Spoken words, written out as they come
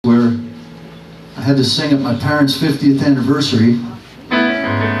I had to sing at my parents' 50th anniversary.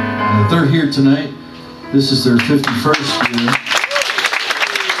 They're here tonight. This is their 51st year.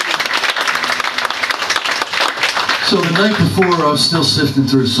 So the night before, I was still sifting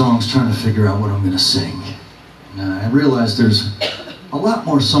through songs, trying to figure out what I'm going to sing. And I realized there's a lot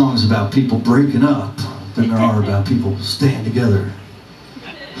more songs about people breaking up than there are about people staying together.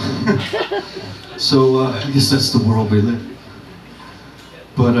 So I guess that's the world we live in.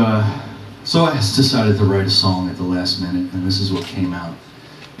 But so I decided to write a song at the last minute, and this is what came out.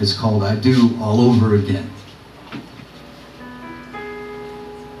 It's called I Do All Over Again.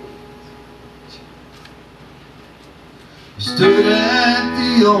 Stood at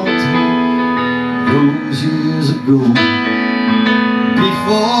the altar those years ago,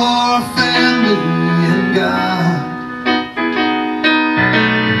 before family and God.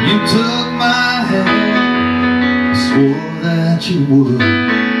 You took my hand, swore that you would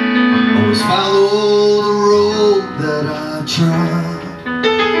always follow the road that I trod.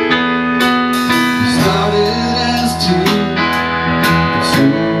 You started as two, but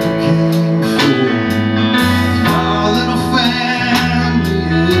soon became four. As our little family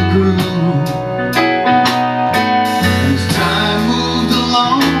it grew. And as time moved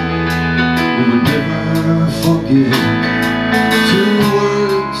along, we would never forget two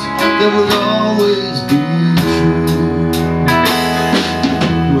words that would always be true.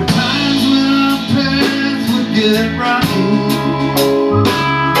 There were times when our paths would get rocky,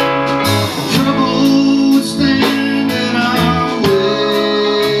 trouble would stand in our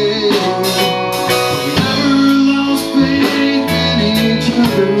way, but we never lost faith in each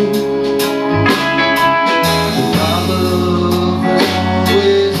other. Our love was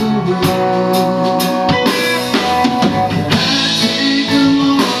always the way. Can I take a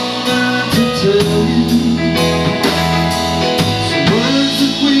moment to tell you some words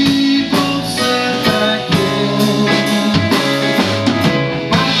that we both said back then?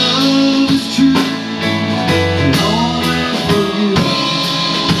 My love is true and only for you,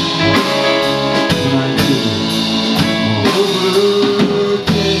 and I do all over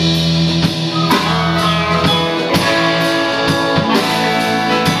again.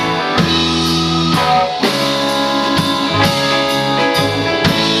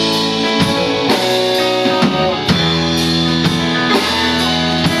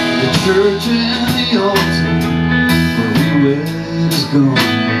 The church and the altar where we wed is gone.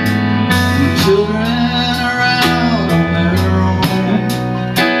 The children are out on their own.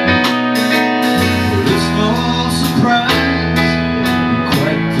 But it's no surprise and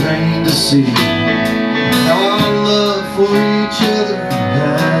quite plain to see how our love for each other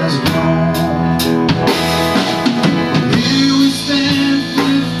has grown. Here we stand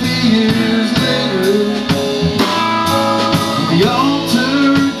 50 years later, the altar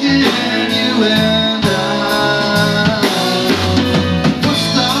again, you and I. What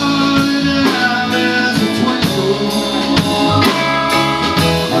started out as a twinkle,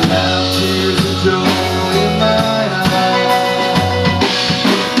 are now tears of joy in my eyes.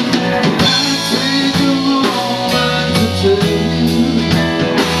 Can I take a moment to tell you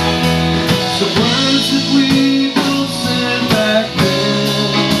some words that we both said back then?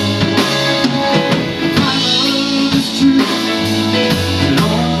 My love is true and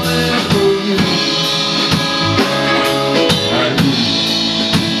only for you. I do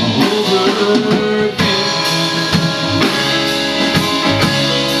all over again.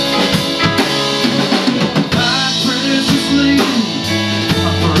 My precious lady,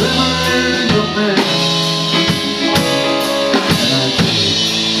 I'm forever your man. And I do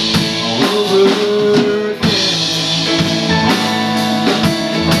all over again.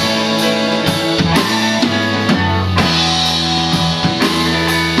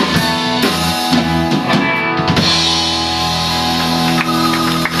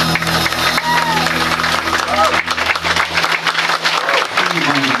 Thank you,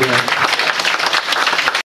 Mom and Dad.